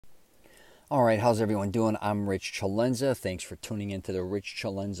All right, how's everyone doing? I'm Rich CELENZA. Thanks for tuning into the Rich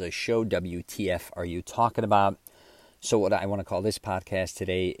CELENZA Show. WTF are you talking about? So what I want to call this podcast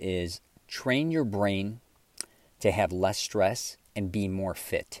today is train your brain to have less stress and be more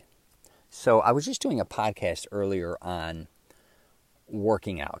fit. So I was just doing a podcast earlier on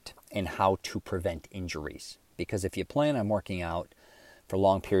working out and how to prevent injuries. Because if you plan on working out for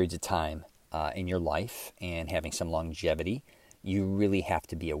long periods of time in your life and having some longevity, you really have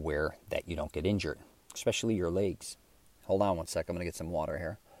to be aware that you don't get injured, especially your legs. Hold on one sec. I'm going to get some water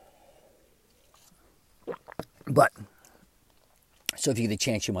here. But, so if you get a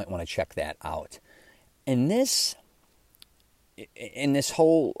chance, you might want to check that out. In this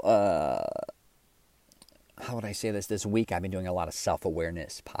whole, how would I say this week, I've been doing a lot of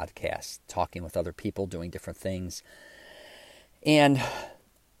self-awareness podcasts, talking with other people, doing different things. And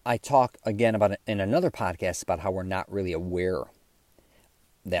I talk again about in another podcast about how we're not really aware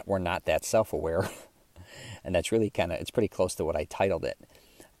that we're not that self-aware. And that's really it's pretty close to what I titled it.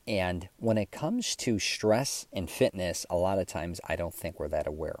 And when it comes to stress and fitness, a lot of times I don't think we're that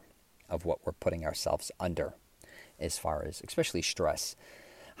aware of what we're putting ourselves under as far as, especially stress,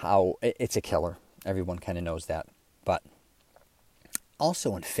 how it's a killer. Everyone kind of knows that. But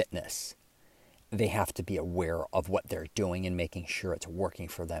also in fitness, they have to be aware of what they're doing and making sure it's working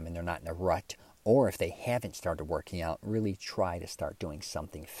for them and they're not in a rut. Or if they haven't started working out, really try to start doing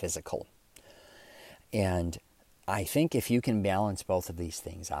something physical. And I think if you can balance both of these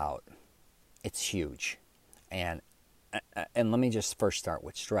things out, it's huge. And let me just first start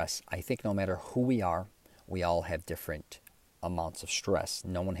with stress. I think no matter who we are, we all have different amounts of stress.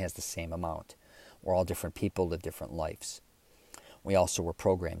 No one has the same amount. We're all different people, live different lives. We also were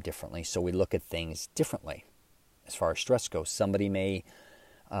programmed differently, so we look at things differently as far as stress goes. Somebody may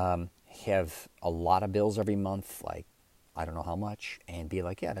have a lot of bills every month, like I don't know how much, and be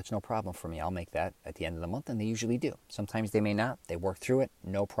like, yeah, that's no problem for me. I'll make that at the end of the month, and they usually do. Sometimes they may not. They work through it,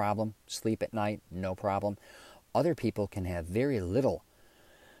 no problem. Sleep at night, no problem. Other people can have very little,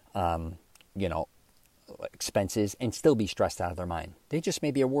 expenses and still be stressed out of their mind. They just may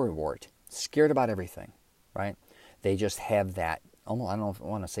be a worrywart, scared about everything, right? They just have that, I don't know if I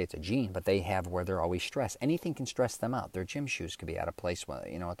want to say it's a gene, but they have where they're always stressed. Anything can stress them out. Their gym shoes could be out of place,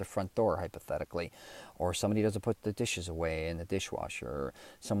 at the front door, hypothetically. Or somebody doesn't put the dishes away in the dishwasher, or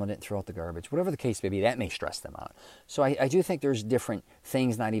someone didn't throw out the garbage. Whatever the case may be, that may stress them out. So I do think there's different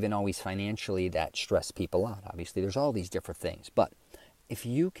things, not even always financially, that stress people out. Obviously, there's all these different things. But if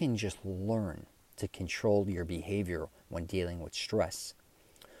you can just learn to control your behavior when dealing with stress,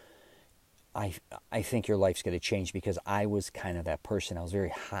 I think your life's going to change, because I was kind of that person. I was very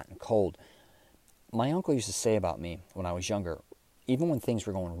hot and cold. My uncle used to say about me when I was younger, even when things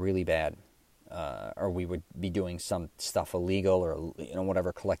were going really bad, or we would be doing some stuff illegal or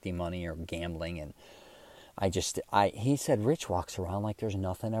whatever, collecting money or gambling, and he said, Rich walks around like there's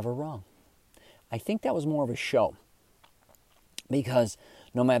nothing ever wrong. I think that was more of a show, because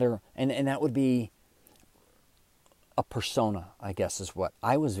no matter, and that would be a persona, I guess, is what.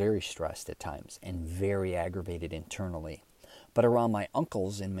 I was very stressed at times and very aggravated internally. But around my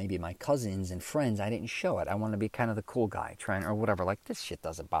uncles and maybe my cousins and friends, I didn't show it. I wanted to be kind of the cool guy, or whatever. Like, this shit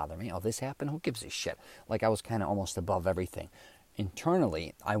doesn't bother me. Oh, this happened? Who gives a shit? Like, I was kind of almost above everything.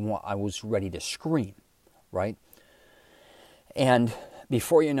 Internally, I was ready to scream, right? And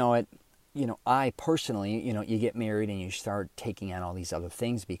before you know it, I personally, you get married and you start taking on all these other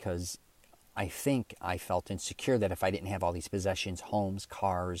things, because I think I felt insecure that if I didn't have all these possessions, homes,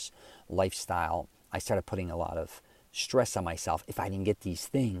 cars, lifestyle, I started putting a lot of stress on myself. If I didn't get these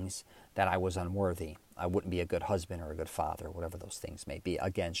things, that I was unworthy. I wouldn't be a good husband or a good father, whatever those things may be.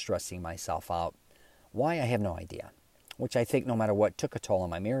 Again, stressing myself out. Why? I have no idea. Which I think, no matter what, took a toll on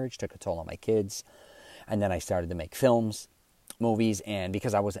my marriage, took a toll on my kids. And then I started to make films, movies, and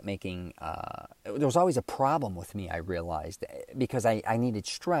because I wasn't making, there was always a problem with me, I realized, because I needed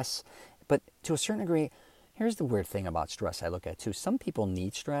stress. But to a certain degree, here's the weird thing about stress I look at too. Some people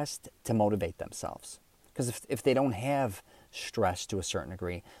need stress to motivate themselves. Because if they don't have stress to a certain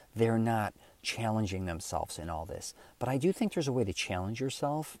degree, they're not challenging themselves in all this. But I do think there's a way to challenge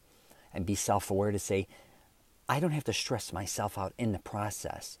yourself and be self-aware, to say, I don't have to stress myself out in the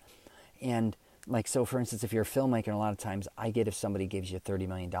process. And so for instance, if you're a filmmaker, a lot of times I get, if somebody gives you $30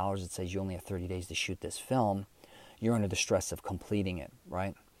 million and says you only have 30 days to shoot this film, you're under the stress of completing it,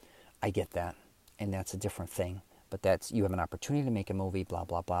 right? I get that, and that's a different thing. But you have an opportunity to make a movie, blah,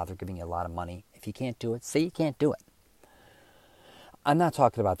 blah, blah. They're giving you a lot of money. If you can't do it, say you can't do it. I'm not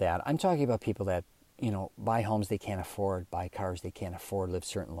talking about that. I'm talking about people that, buy homes they can't afford, buy cars they can't afford, live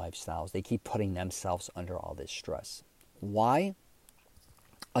certain lifestyles. They keep putting themselves under all this stress. Why?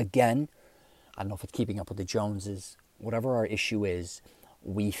 Again, I don't know if it's keeping up with the Joneses. Whatever our issue is,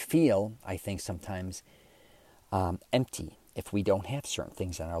 we feel, I think sometimes, empty if we don't have certain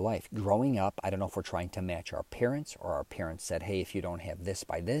things in our life. Growing up, I don't know if we're trying to match our parents, or our parents said, hey, if you don't have this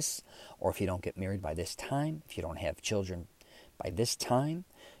by this, or if you don't get married by this time, if you don't have children by this time,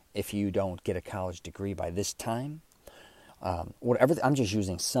 if you don't get a college degree by this time, whatever. I'm just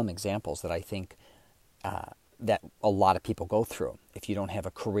using some examples that I think that a lot of people go through. If you don't have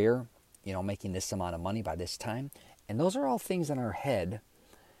a career, making this amount of money by this time. And those are all things in our head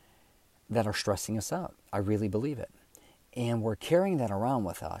that are stressing us out. I really believe it. And we're carrying that around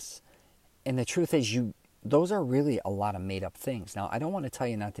with us. And the truth is, those are really a lot of made up things. Now, I don't want to tell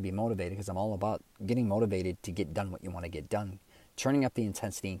you not to be motivated, because I'm all about getting motivated to get done what you want to get done, turning up the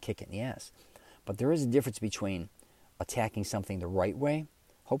intensity and kicking the ass. But there is a difference between attacking something the right way,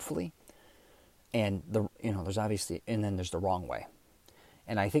 hopefully, and there's obviously, and then there's the wrong way.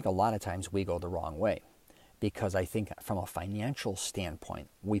 And I think a lot of times we go the wrong way, because I think from a financial standpoint,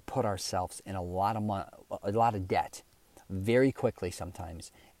 we put ourselves in a lot of debt very quickly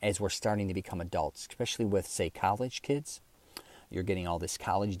sometimes as we're starting to become adults, especially with, say, college kids. You're getting all this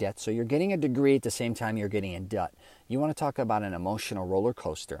college debt. So you're getting a degree at the same time you're getting in debt. You want to talk about an emotional roller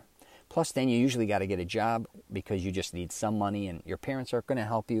coaster. Plus, then you usually got to get a job because you just need some money, and your parents are going to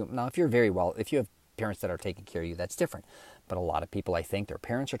help you. Now, if you have parents that are taking care of you, that's different. But a lot of people, I think, their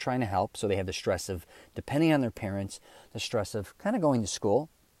parents are trying to help, so they have the stress of depending on their parents, the stress of kind of going to school,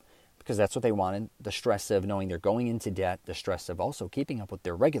 because that's what they wanted, the stress of knowing they're going into debt, the stress of also keeping up with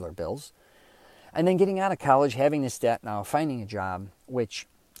their regular bills, and then getting out of college, having this debt, now finding a job, which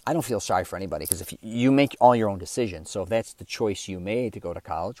I don't feel sorry for anybody, because if you make all your own decisions, so if that's the choice you made to go to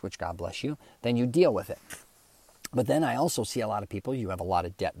college, which God bless you, then you deal with it. But then I also see a lot of people, you have a lot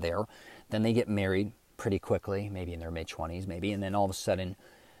of debt there, then they get married pretty quickly, maybe in their mid-20s, maybe, and then all of a sudden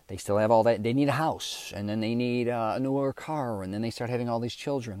they still have all that. They need a house, and then they need a newer car, and then they start having all these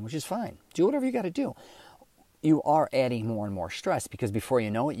children, which is fine. Do whatever you got to do. You are adding more and more stress, because before you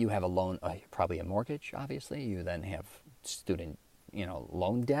know it, you have a loan, probably a mortgage, obviously. You then have student,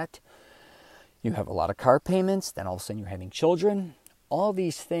 loan debt. You have a lot of car payments. Then all of a sudden you're having children. All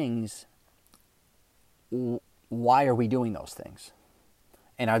these things, why are we doing those things?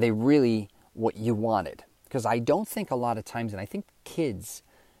 And are they really what you wanted? Because I don't think a lot of times, and I think kids,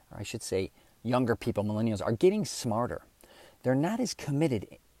 or I should say younger people, millennials, are getting smarter. They're not as committed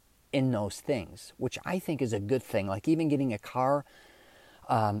in those things, which I think is a good thing. Like even getting a car,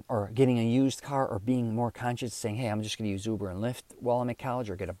 or getting a used car, or being more conscious, saying, hey, I'm just going to use Uber and Lyft while I'm at college,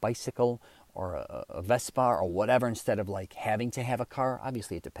 or get a bicycle or a Vespa or whatever, instead of like having to have a car.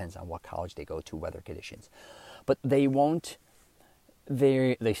 Obviously, it depends on what college they go to, weather conditions. But they won't.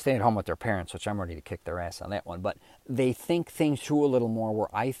 They stay at home with their parents, which I'm ready to kick their ass on that one. But they think things through a little more, where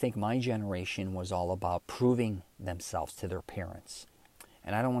I think my generation was all about proving themselves to their parents.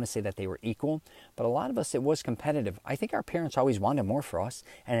 And I don't want to say that they were equal, but a lot of us, it was competitive. I think our parents always wanted more for us,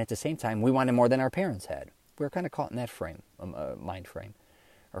 and at the same time, we wanted more than our parents had. We were kind of caught in that mind frame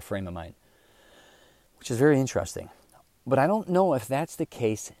of mind, which is very interesting. But I don't know if that's the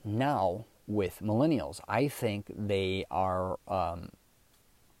case now with millennials. I think they are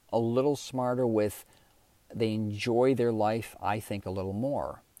a little smarter they enjoy their life, I think, a little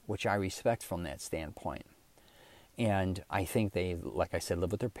more, which I respect from that standpoint. And I think they, like I said,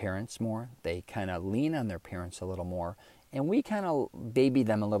 live with their parents more. They kind of lean on their parents a little more. And we kind of baby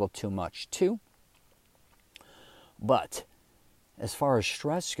them a little too much too. But as far as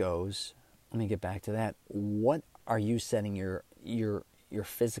stress goes, let me get back to that. What are you setting your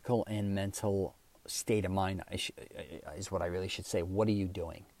physical and mental state of mind, is what I really should say. What are you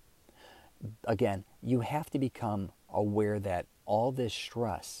doing? Again, you have to become aware that all this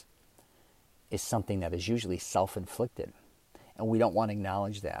stress is something that is usually self-inflicted, and we don't want to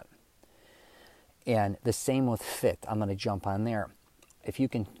acknowledge that. And the same with fit. I'm going to jump on there. If you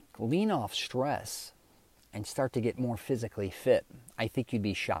can lean off stress and start to get more physically fit, I think you'd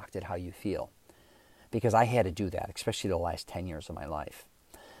be shocked at how you feel. Because I had to do that, especially the last 10 years of my life.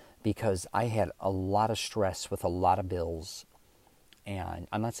 Because I had a lot of stress with a lot of bills. And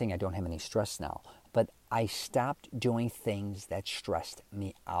I'm not saying I don't have any stress now, but I stopped doing things that stressed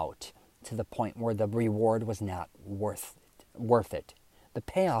me out to the point where the reward was not worth it. The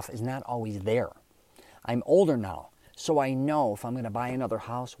payoff is not always there. I'm older now, so I know if I'm going to buy another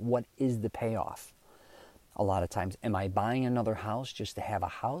house, what is the payoff? A lot of times, am I buying another house just to have a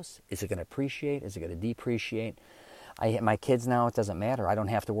house? Is it going to appreciate? Is it going to depreciate? My kids now, it doesn't matter. I don't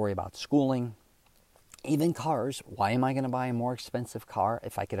have to worry about schooling. Even cars, why am I going to buy a more expensive car?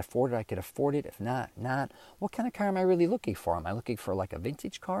 If I could afford it, I could afford it. If not, not. What kind of car am I really looking for? Am I looking for like a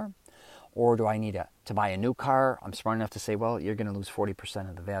vintage car? Or do I need to buy a new car? I'm smart enough to say, well, you're going to lose 40%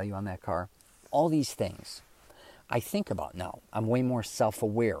 of the value on that car. All these things I think about now. I'm way more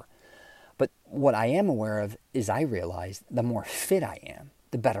self-aware. But what I am aware of is I realize the more fit I am,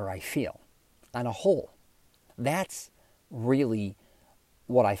 the better I feel on a whole. That's really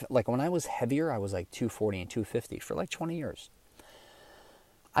what like when I was heavier, I was like 240 and 250 for like 20 years.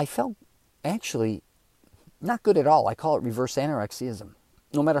 I felt actually not good at all. I call it reverse anorexiism.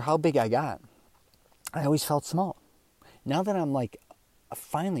 No matter how big I got, I always felt small. Now that I'm like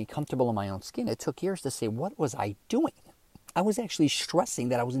finally comfortable in my own skin, it took years to say, what was I doing? I was actually stressing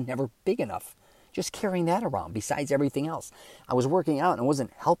that I was never big enough. Just carrying that around besides everything else. I was working out and it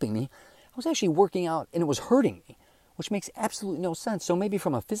wasn't helping me. I was actually working out and it was hurting me, which makes absolutely no sense. So maybe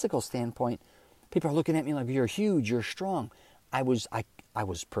from a physical standpoint, people are looking at me like, you're huge, you're strong. I was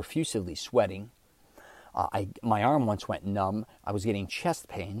profusely sweating. My arm once went numb. I was getting chest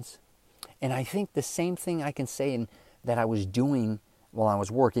pains. And I think the same thing I can say that I was doing while I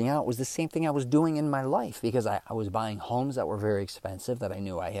was working out was the same thing I was doing in my life, because I was buying homes that were very expensive that I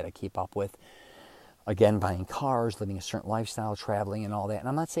knew I had to keep up with. Again, buying cars, living a certain lifestyle, traveling and all that. And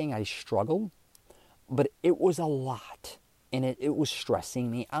I'm not saying I struggled, but it was a lot. And it was stressing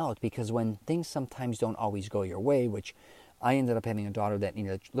me out, because when things sometimes don't always go your way, which I ended up having a daughter that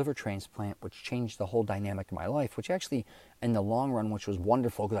needed a liver transplant, which changed the whole dynamic of my life, which actually, in the long run, which was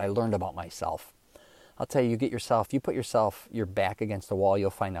wonderful because I learned about myself. I'll tell you, you put your back against the wall, you'll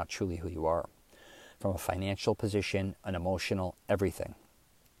find out truly who you are. From a financial position, an emotional, everything.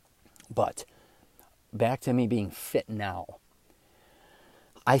 But back to me being fit now.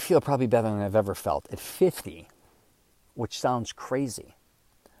 I feel probably better than I've ever felt at 50, which sounds crazy.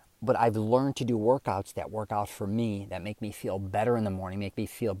 But I've learned to do workouts that work out for me, that make me feel better in the morning, make me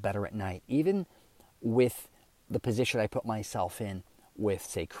feel better at night. Even with the position I put myself in with,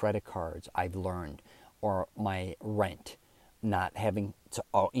 say, credit cards, I've learned, or my rent, not having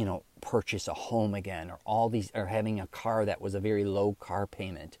to, purchase a home again, or all these, or having a car that was a very low car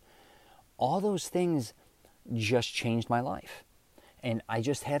payment. All those things just changed my life. And I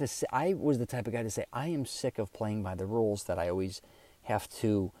just had to say, I was the type of guy to say, I am sick of playing by the rules that I always have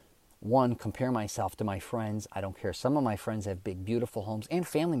to, one, compare myself to my friends. I don't care. Some of my friends have big, beautiful homes, and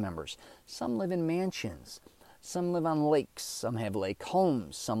family members. Some live in mansions. Some live on lakes. Some have lake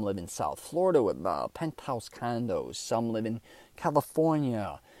homes. Some live in South Florida with penthouse condos. Some live in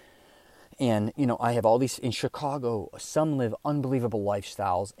California. And, I have all these in Chicago. Some live unbelievable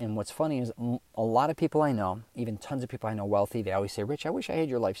lifestyles. And what's funny is a lot of people I know, even tons of people I know wealthy, they always say, Rich, I wish I had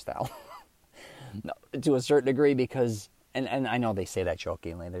your lifestyle. No, to a certain degree, because, and I know they say that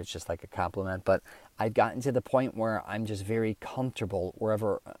jokingly, that it's just like a compliment, but I've gotten to the point where I'm just very comfortable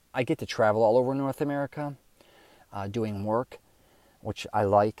wherever. I get to travel all over North America doing work, which I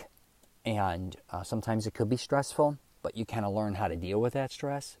like. And sometimes it could be stressful, but you kind of learn how to deal with that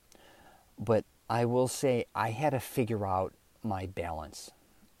stress. But I will say I had to figure out my balance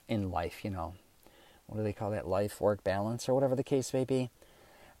in life, What do they call that? Life-work balance, or whatever the case may be.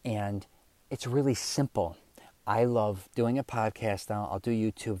 And it's really simple. I love doing a podcast now. I'll do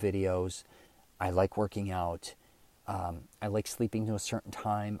YouTube videos. I like working out. I like sleeping to a certain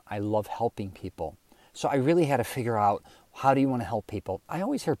time. I love helping people. So I really had to figure out, how do you want to help people? I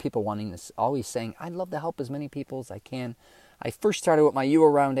always hear people wanting this, always saying, I'd love to help as many people as I can. I first started with my You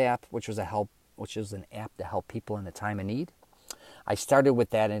Around app, which was an app to help people in a time of need. I started with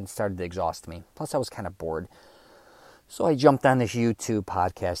that and it started to exhaust me. Plus I was kind of bored. So I jumped on this YouTube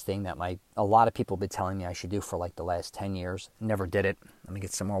podcast thing that a lot of people have been telling me I should do for like the last 10 years. Never did it. Let me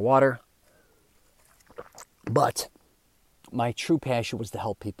get some more water. But my true passion was to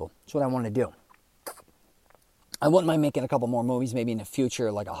help people. That's what I want to do. I wouldn't mind making a couple more movies, maybe in the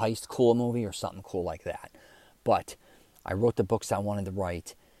future, like a heist cool movie or something cool like that. But I wrote the books I wanted to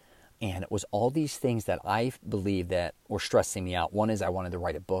write, and it was all these things that I believe that were stressing me out. One is I wanted to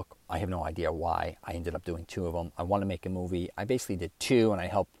write a book. I have no idea why. I ended up doing 2 of them. I wanted to make a movie. I basically did 2, and I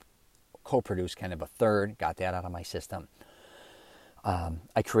helped co-produce kind of a third, got that out of my system.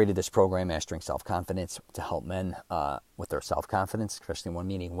 I created this program, Mastering Self-Confidence, to help men with their self-confidence, especially when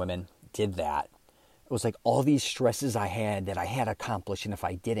meeting women. Did that. It was like all these stresses I had that I had accomplished, and if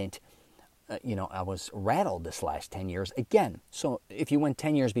I didn't, I was rattled this last 10 years again. So if you went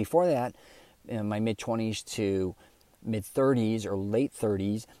 10 years before that, in my mid-20s to mid-30s or late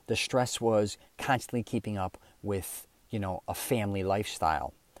 30s, the stress was constantly keeping up with, a family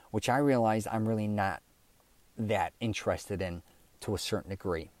lifestyle, which I realized I'm really not that interested in to a certain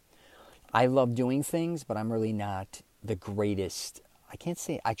degree. I love doing things, but I'm really not the greatest. I can't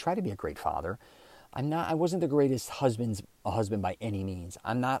say I try to be a great father. I wasn't the greatest husband by any means.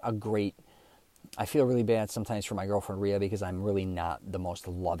 I feel really bad sometimes for my girlfriend Rhea because I'm really not the most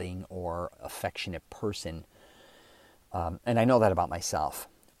loving or affectionate person. And I know that about myself.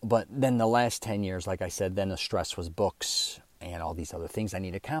 But then the last 10 years, like I said, then the stress was books and all these other things I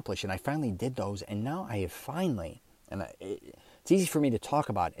need to accomplish. And I finally did those. And now I have finally, it's easy for me to talk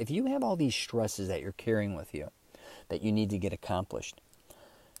about. If you have all these stresses that you're carrying with you that you need to get accomplished,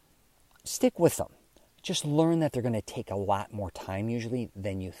 stick with them. Just learn that they're going to take a lot more time usually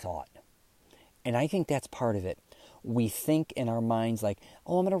than you thought. And I think that's part of it. We think in our minds like,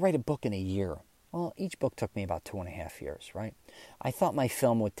 oh, I'm going to write a book in a year. Well, each book took me about 2.5 years, right? I thought my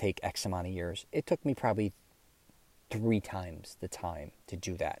film would take X amount of years. It took me probably 3 times the time to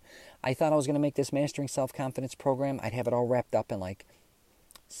do that. I thought I was going to make this Mastering Self-Confidence program. I'd have it all wrapped up in like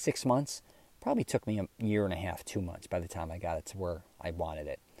 6 months. Probably took me a year and a half, 2 months by the time I got it to where I wanted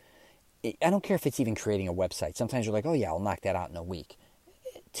it. I don't care if it's even creating a website. Sometimes you're like, oh yeah, I'll knock that out in a week.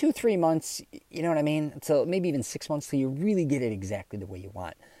 2-3 months, you know what I mean? So maybe even 6 months till you really get it exactly the way you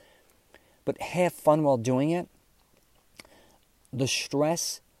want. But have fun while doing it. The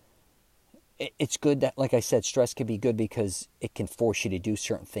stress, it's good that, like I said, stress can be good because it can force you to do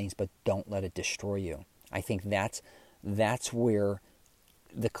certain things, but don't let it destroy you. I think that's where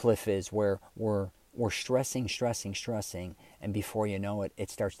the cliff is, where we're stressing, and before you know it, it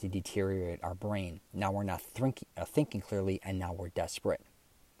starts to deteriorate our brain. Now we're not thinking clearly, and now we're desperate.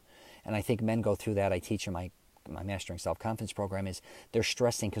 And I think men go through that. I teach in my Mastering Self-Confidence program is they're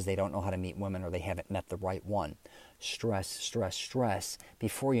stressing because they don't know how to meet women or they haven't met the right one. Stress.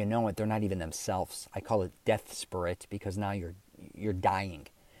 Before you know it, they're not even themselves. I call it death spirit because now you're dying.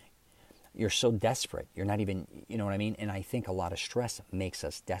 You're so desperate. You're not even, you know what I mean? And I think a lot of stress makes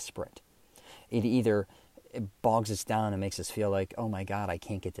us desperate. It bogs us down and makes us feel like, oh my God, I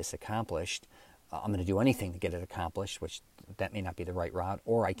can't get this accomplished. I'm going to do anything to get it accomplished, which that may not be the right route.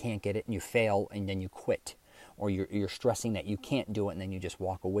 Or I can't get it and you fail and then you quit. Or you're stressing that you can't do it and then you just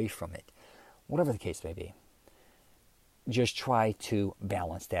walk away from it. Whatever the case may be. Just try to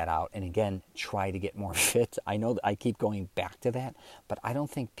balance that out. And again, try to get more fit. I know that I keep going back to that, but I don't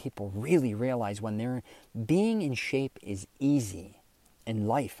think people really realize when being in shape is easy. In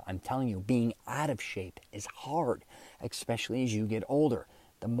life, I'm telling you, being out of shape is hard, especially as you get older.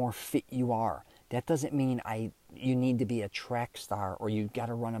 The more fit you are. That doesn't mean you need to be a track star or you got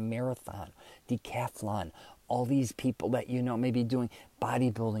to run a marathon, decathlon. All these people that you know maybe doing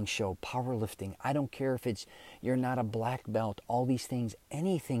bodybuilding show, powerlifting. I don't care if you're not a black belt. All these things,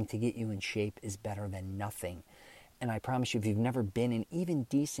 anything to get you in shape is better than nothing. And I promise you, if you've never been in even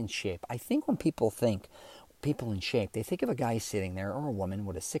decent shape, I think when people think people in shape, they think of a guy sitting there or a woman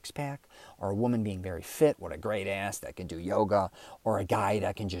with a six-pack or a woman being very fit with a great ass that can do yoga or a guy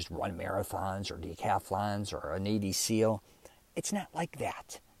that can just run marathons or decathlons or a Navy SEAL. It's not like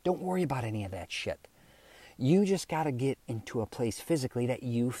that. Don't worry about any of that shit. You just got to get into a place physically that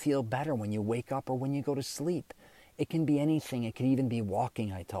you feel better when you wake up or when you go to sleep. It can be anything. It can even be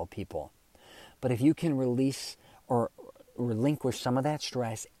walking, I tell people. But if you can release or relinquish some of that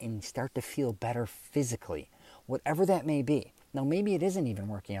stress and start to feel better physically, whatever that may be. Now, maybe it isn't even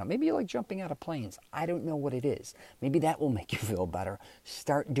working out. Maybe you like jumping out of planes. I don't know what it is. Maybe that will make you feel better.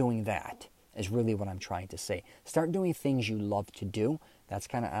 Start doing that is really what I'm trying to say. Start doing things you love to do. That's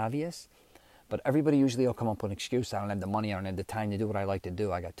kind of obvious. But everybody usually will come up with an excuse. I don't have the money. I don't have the time to do what I like to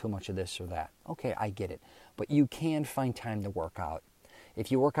do. I got too much of this or that. Okay, I get it. But you can find time to work out.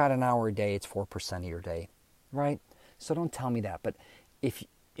 If you work out an hour a day, it's 4% of your day, right? So don't tell me that. But if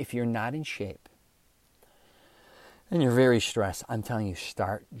you're not in shape and you're very stressed, I'm telling you,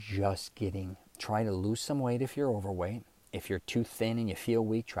 try to lose some weight if you're overweight. If you're too thin and you feel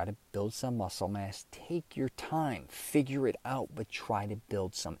weak, try to build some muscle mass. Take your time. Figure it out, but try to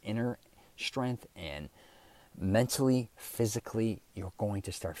build some inner strength, and mentally, physically, you're going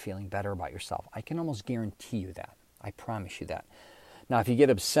to start feeling better about yourself. I can almost guarantee you that. I promise you that. Now, if you get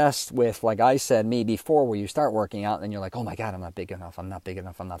obsessed with, like I said, me before, where you start working out, and you're like, oh my God, I'm not big enough, I'm not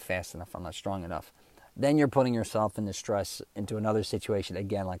fast enough, I'm not strong enough. Then you're putting yourself into stress, into another situation.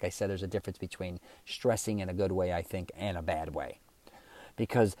 Again, like I said, there's a difference between stressing in a good way, I think, and a bad way.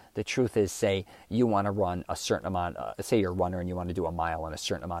 Because the truth is, say you want to run a certain amount, say you're a runner and you want to do a mile in a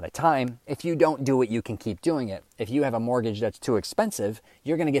certain amount of time. If you don't do it, you can keep doing it. If you have a mortgage that's too expensive,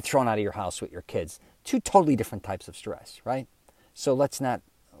 you're going to get thrown out of your house with your kids. Two totally different types of stress, right? So let's not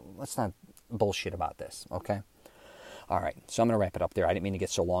bullshit about this, okay? All right, so I'm going to wrap it up there. I didn't mean to get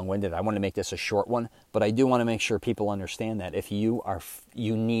so long-winded. I want to make this a short one, but I do want to make sure people understand that if you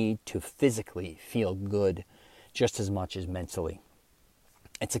need to physically feel good just as much as mentally.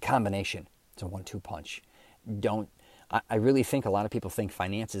 It's a combination. It's a 1-2 punch. I really think a lot of people think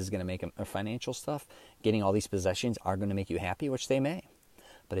finances is going to make them, or financial stuff, getting all these possessions are going to make you happy, which they may.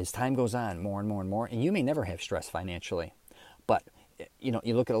 But as time goes on, more and more and more, and you may never have stress financially. But, you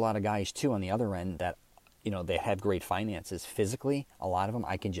look at a lot of guys too on the other end that, they have great finances physically. A lot of them,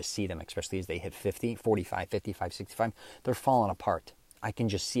 I can just see them, especially as they hit 50, 45, 55, 65. They're falling apart. I can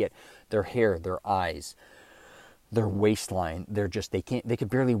just see it. Their hair, their eyes, their waistline, they could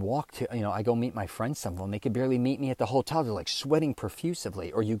barely walk to, I go meet my friends, some of them, they could barely meet me at the hotel. They're like sweating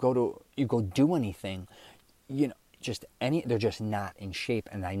profusively. Or you go do anything, they're just not in shape.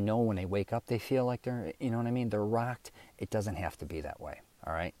 And I know when they wake up, they feel like they're, they're rocked. It doesn't have to be that way.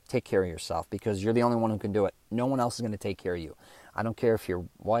 All right. Take care of yourself because you're the only one who can do it. No one else is going to take care of you. I don't care if your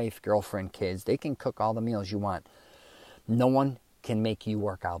wife, girlfriend, kids, they can cook all the meals you want. No one can make you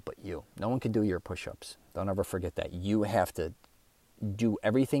work out but you. No one can do your push-ups. Don't ever forget that. You have to do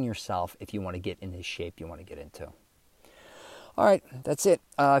everything yourself if you want to get in the shape you want to get into. All right, that's it.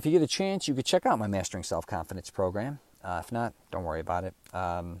 If you get a chance, you could check out my Mastering Self-Confidence program. If not, don't worry about it.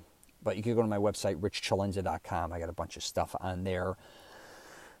 But you can go to my website, richcelenza.com. I got a bunch of stuff on there.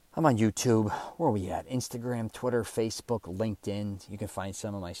 I'm on YouTube. Where are we at? Instagram, Twitter, Facebook, LinkedIn. You can find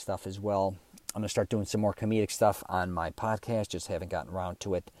some of my stuff as well. I'm going to start doing some more comedic stuff on my podcast. Just haven't gotten around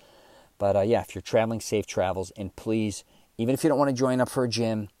to it. But if you're traveling, safe travels. And please, even if you don't want to join up for a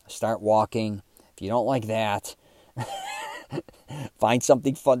gym, start walking. If you don't like that, find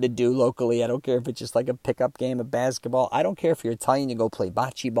something fun to do locally. I don't care if it's just like a pickup game of basketball. I don't care if you're Italian, you go play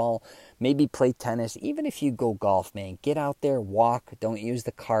bocce ball. Maybe play tennis. Even if you go golf, man, get out there, walk. Don't use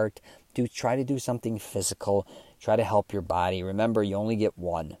the cart. Try to do something physical. Try to help your body. Remember, you only get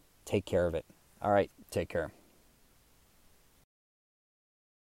one. Take care of it. All right, take care.